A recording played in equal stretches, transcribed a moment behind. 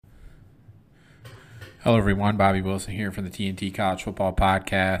Hello, everyone. Bobby Wilson here from the TNT College Football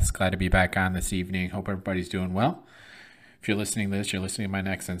Podcast. Glad to be back on this evening. Hope everybody's doing well. If you're listening to this, you're listening to my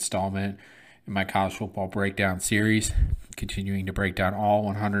next installment in my college football breakdown series, continuing to break down all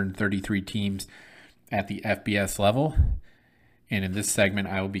 133 teams at the FBS level. And in this segment,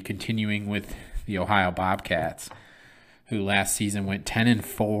 I will be continuing with the Ohio Bobcats, who last season went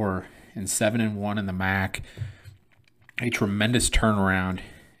 10-4 and 7-1 in the MAC. A tremendous turnaround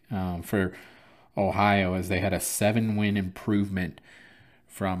for Ohio, as they had a 7-win improvement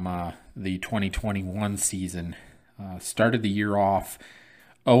from the 2021 season. Started the year off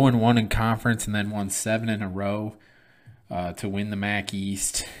 0-1 in conference and then won 7 in a row to win the MAC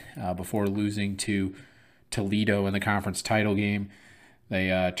East before losing to Toledo in the conference title game.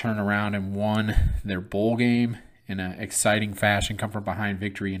 They turned around and won their bowl game in an exciting fashion, come from behind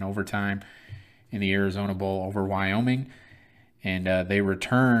victory in overtime in the Arizona Bowl over Wyoming. And they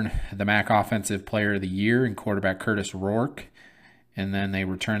return the MAC Offensive Player of the Year in quarterback Curtis Rourke. And then they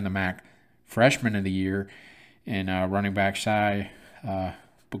return the MAC Freshman of the Year in running back Shai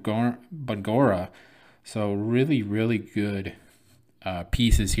Bangora. So really, really good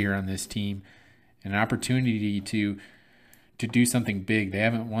pieces here on this team. An opportunity to do something big. They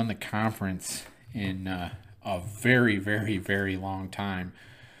haven't won the conference in a very, very, very long time.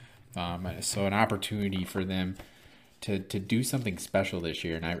 So an opportunity for them to do something special this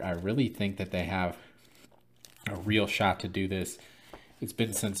year. And I really think that they have a real shot to do this. It's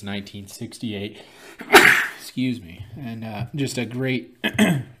been since 1968. Excuse me. And just a great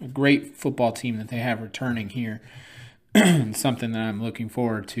football team that they have returning here. And something that I'm looking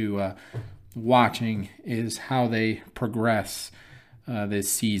forward to watching is how they progress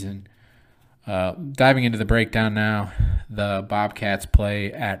this season. Diving into the breakdown now, the Bobcats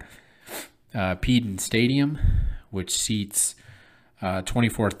play at Peden Stadium, which seats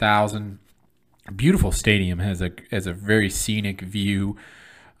 24,000. Beautiful stadium, has a very scenic view.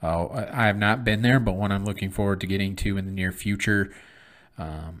 I have not been there, but one I'm looking forward to getting to in the near future.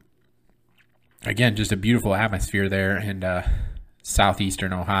 Again, just a beautiful atmosphere there in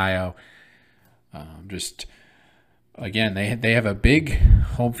southeastern Ohio. Again, they have a big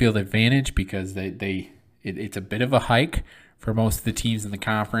home field advantage because it's a bit of a hike for most of the teams in the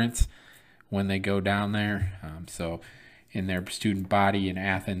conference when they go down there. In their student body in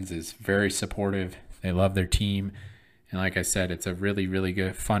Athens is very supportive. They love their team. And like I said, it's a really, really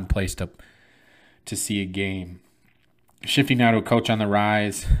good, fun place to see a game. Shifting now to a coach on the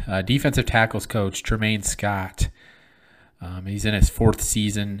rise, defensive tackles coach Tremaine Scott. He's in his 4th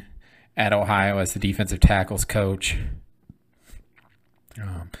season at Ohio as the defensive tackles coach.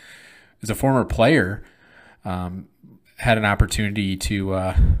 As a former player, had an opportunity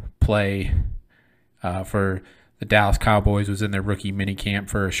to play for the Dallas Cowboys, was in their rookie minicamp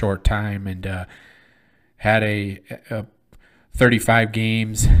for a short time, and had a 35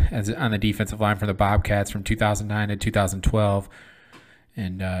 games on the defensive line for the Bobcats from 2009 to 2012,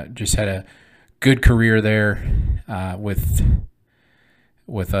 and just had a good career there with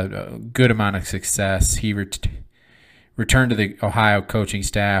a good amount of success. He returned to the Ohio coaching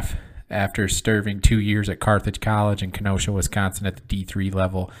staff after serving 2 years at Carthage College in Kenosha, Wisconsin at the D3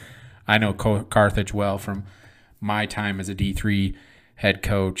 level. I know Carthage well from my time as a D3 head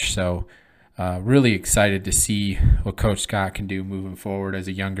coach, so really excited to see what Coach Scott can do moving forward as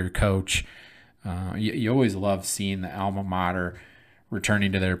a younger coach. You always love seeing the alma mater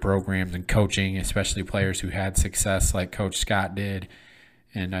returning to their programs and coaching, especially players who had success like Coach Scott did.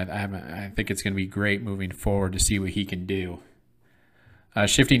 And I think it's going to be great moving forward to see what he can do.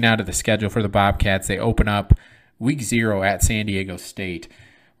 Shifting now to the schedule for the Bobcats, they open up Week 0 at San Diego State,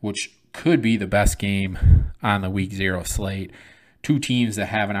 which could be the best game on the Week 0 slate. Two teams that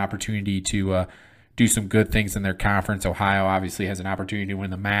have an opportunity to do some good things in their conference. Ohio obviously has an opportunity to win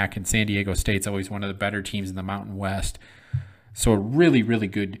the MAC, and San Diego State's always one of the better teams in the Mountain West. So a really, really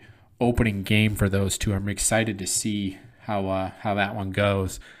good opening game for those two. I'm excited to see how that one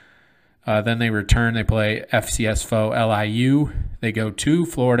goes. Then they return. They play FCS foe LIU. They go to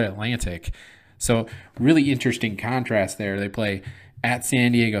Florida Atlantic. So really interesting contrast there. They play at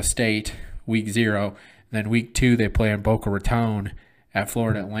San Diego State, Week 0. Then Week 2, they play in Boca Raton at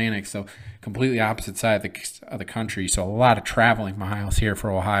Florida Atlantic. So completely opposite side of the country. So a lot of traveling miles here for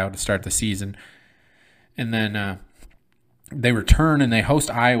Ohio to start the season. And then they return and they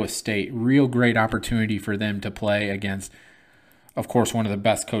host Iowa State. Real great opportunity for them to play against, of course, one of the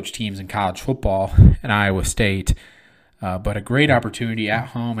best coached teams in college football in Iowa State. But a great opportunity at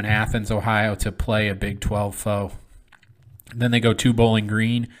home in Athens, Ohio, to play a Big 12 foe. Then they go to Bowling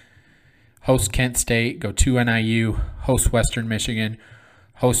Green, host Kent State, go to NIU, host Western Michigan,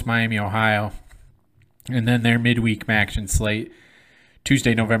 host Miami, Ohio. And then their midweek action slate,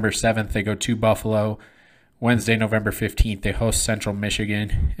 Tuesday, November 7th, they go to Buffalo. Wednesday, November 15th, they host Central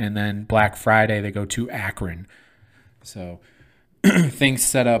Michigan. And then Black Friday, they go to Akron. So things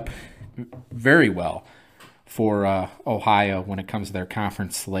set up very well for Ohio when it comes to their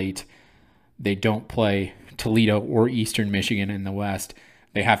conference slate. They don't play Toledo or Eastern Michigan in the West.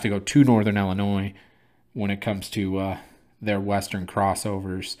 They have to go to Northern Illinois when it comes to their Western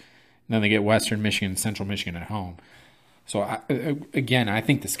crossovers. And then they get Western Michigan and Central Michigan at home. So, I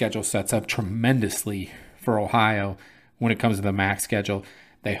think the schedule sets up tremendously for Ohio when it comes to the MAC schedule.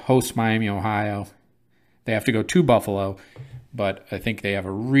 They host Miami, Ohio. They have to go to Buffalo, but I think they have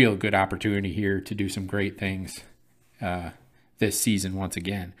a real good opportunity here to do some great things this season once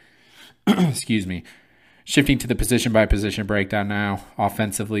again. Excuse me. Shifting to the position-by-position breakdown now.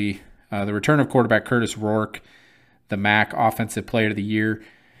 Offensively, the return of quarterback Curtis Rourke, the MAC Offensive Player of the Year,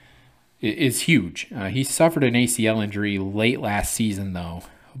 is huge. He suffered an ACL injury late last season, though,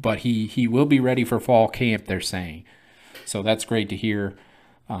 but he will be ready for fall camp, they're saying. So that's great to hear.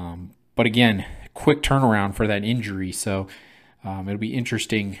 But again, quick turnaround for that injury, so it'll be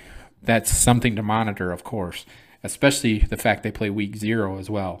interesting. That's something to monitor, of course, especially the fact they play week 0 as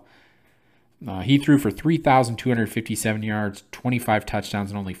well. He threw for 3,257 yards, 25 touchdowns,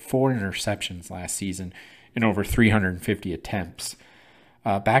 and only 4 interceptions last season in over 350 attempts.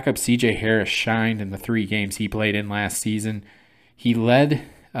 Backup C.J. Harris shined in the 3 games he played in last season. He led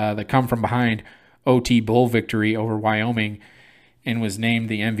the come-from-behind OT Bowl victory over Wyoming and was named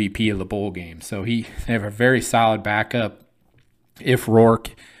the MVP of the bowl game. So they have a very solid backup. If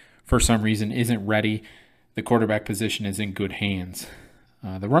Rourke, for some reason, isn't ready, the quarterback position is in good hands.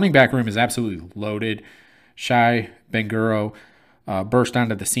 The running back room is absolutely loaded. Shai Benguro burst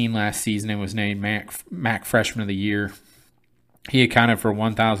onto the scene last season and was named MAC Freshman of the Year. He accounted for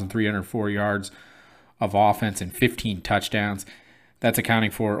 1,304 yards of offense and 15 touchdowns. That's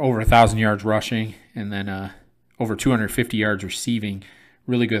accounting for over 1,000 yards rushing and then over 250 yards receiving.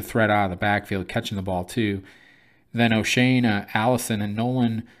 Really good threat out of the backfield, catching the ball too. Then O'Shane Allison and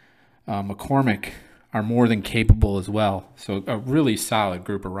Nolan McCormick are more than capable as well. So a really solid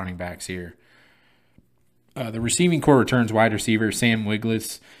group of running backs here. The receiving core returns wide receiver Sam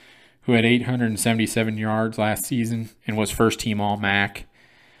Wiglis, who had 877 yards last season and was first-team All-MAC.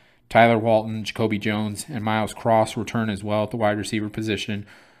 Tyler Walton, Jacoby Jones, and Miles Cross return as well at the wide receiver position,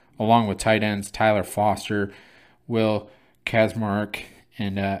 along with tight ends Tyler Foster, Will Kazmarek,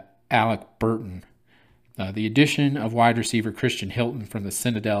 and Alec Burton. The addition of wide receiver Christian Hilton from the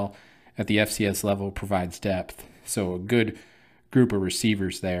Citadel at the FCS level provides depth, so a good group of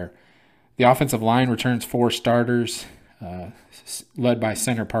receivers there. The offensive line returns 4 starters, led by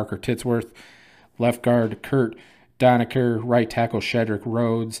center Parker Titsworth, left guard Kurt Donaker, right tackle Shedrick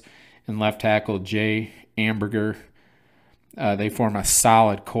Rhodes, and left tackle Jay Amberger. They form a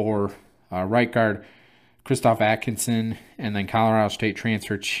solid core. Right guard Christoph Atkinson, and then Colorado State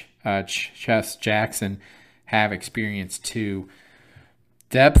transfer Chess Jackson have experience too.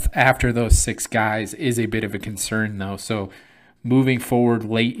 Depth after those 6 guys is a bit of a concern, though. So moving forward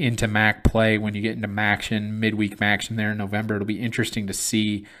late into MAC play, when you get into MACtion, midweek MACtion there in November, it'll be interesting to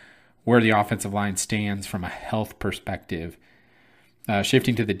see where the offensive line stands from a health perspective.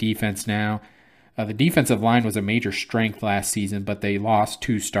 Shifting to the defense now. The defensive line was a major strength last season, but they lost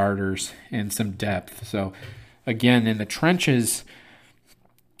 2 starters and some depth. So, again, in the trenches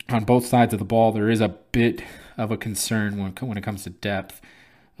on both sides of the ball, there is a bit of a concern when it comes to depth.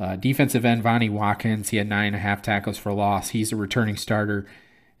 Defensive end Vonnie Watkins, he had 9.5 tackles for loss. He's a returning starter.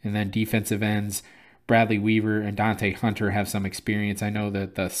 And then defensive ends Bradley Weaver and Dante Hunter have some experience. I know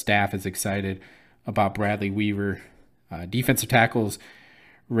that the staff is excited about Bradley Weaver. Defensive tackles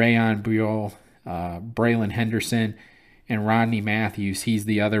Rayon Briol, Braylon Henderson, and Rodney Matthews. He's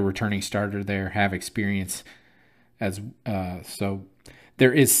the other returning starter there, have experience as so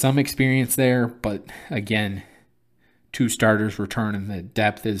there is some experience there, but again, 2 starters return and the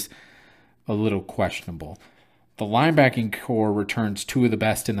depth is a little questionable. The linebacking core returns 2 of the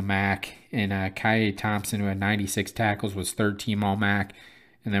best in the MAC, and Kye Thompson, who had 96 tackles, was 3rd-team All-MAC,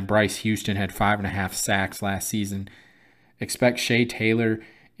 and then Bryce Houston had 5.5 sacks last season. Expect Shea Taylor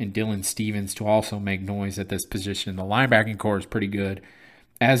and Dylan Stevens to also make noise at this position. The linebacking core is pretty good,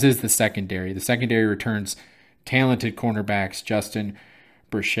 as is the secondary. The secondary returns talented cornerbacks, Justin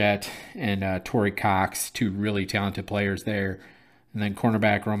Burchett and Torrey Cox, 2 really talented players there. And then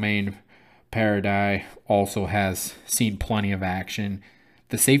cornerback Romaine Paradis also has seen plenty of action.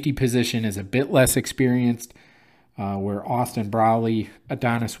 The safety position is a bit less experienced, where Austin Browley,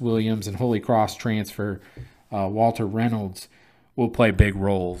 Adonis Williams, and Holy Cross transfer Walter Reynolds will play big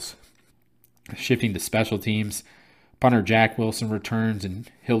roles. Shifting to special teams, punter Jack Wilson returns, and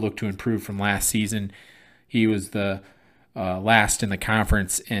he'll look to improve from last season. He was the last in the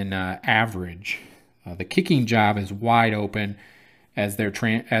conference in average. The kicking job is wide open as their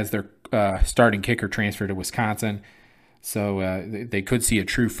starting kicker transferred to Wisconsin. So they could see a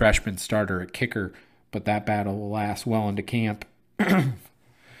true freshman starter at kicker, but that battle will last well into camp.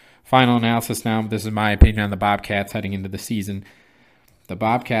 Final analysis now. This is my opinion on the Bobcats heading into the season. The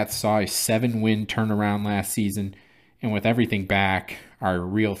Bobcats saw a 7-win turnaround last season, and with everything back, are a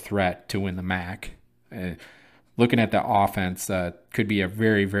real threat to win the MAC. Looking at the offense, could be a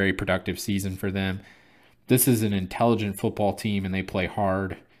very, very productive season for them. This is an intelligent football team, and they play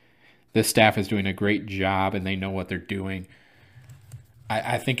hard. This staff is doing a great job, and they know what they're doing.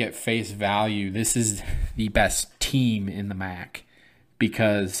 I think at face value, this is the best team in the MAC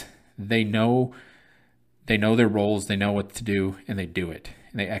because they know their roles, they know what to do, and they do it.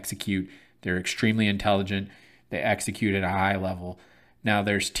 And they execute. They're extremely intelligent. They execute at a high level. Now,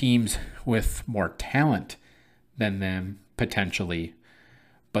 there's teams with more talent than them, potentially,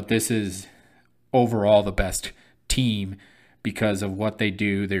 but this is overall the best team because of what they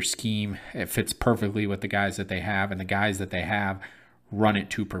do, their scheme. It fits perfectly with the guys that they have, and the guys that they have run it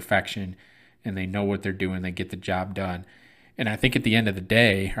to perfection, and they know what they're doing. They get the job done. And I think at the end of the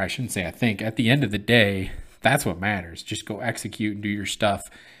day, or I shouldn't say I think, at the end of the day, that's what matters. Just go execute and do your stuff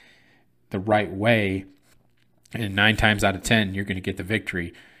the right way, and 9 times out of 10, you're going to get the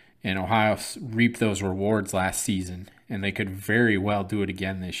victory. And Ohio reaped those rewards last season, and they could very well do it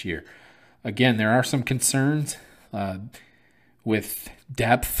again this year. Again, there are some concerns with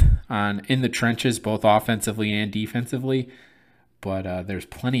depth in the trenches, both offensively and defensively, but there's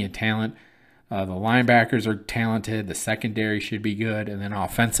plenty of talent. The linebackers are talented. The secondary should be good. And then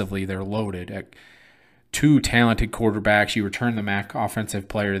offensively, they're loaded. 2 talented quarterbacks. You return the MAC Offensive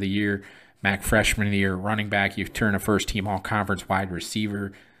Player of the Year, MAC Freshman of the Year, running back. You turn a first-team all-conference wide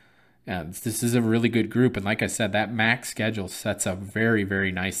receiver. This is a really good group. And like I said, that MAC schedule sets up very,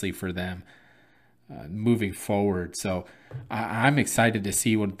 very nicely for them moving forward. So I'm excited to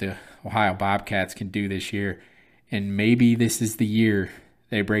see what the Ohio Bobcats can do this year. And maybe this is the year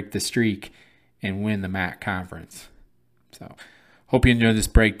they break the streak and win the MAC conference. So hope you enjoyed this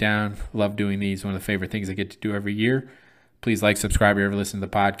breakdown. Love doing these. One of the favorite things I get to do every year. Please like, subscribe if you ever listen to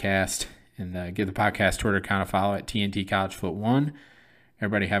the podcast, and give the podcast Twitter account a follow at TNT College Foot 1.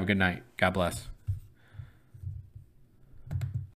 Everybody have a good night. God bless.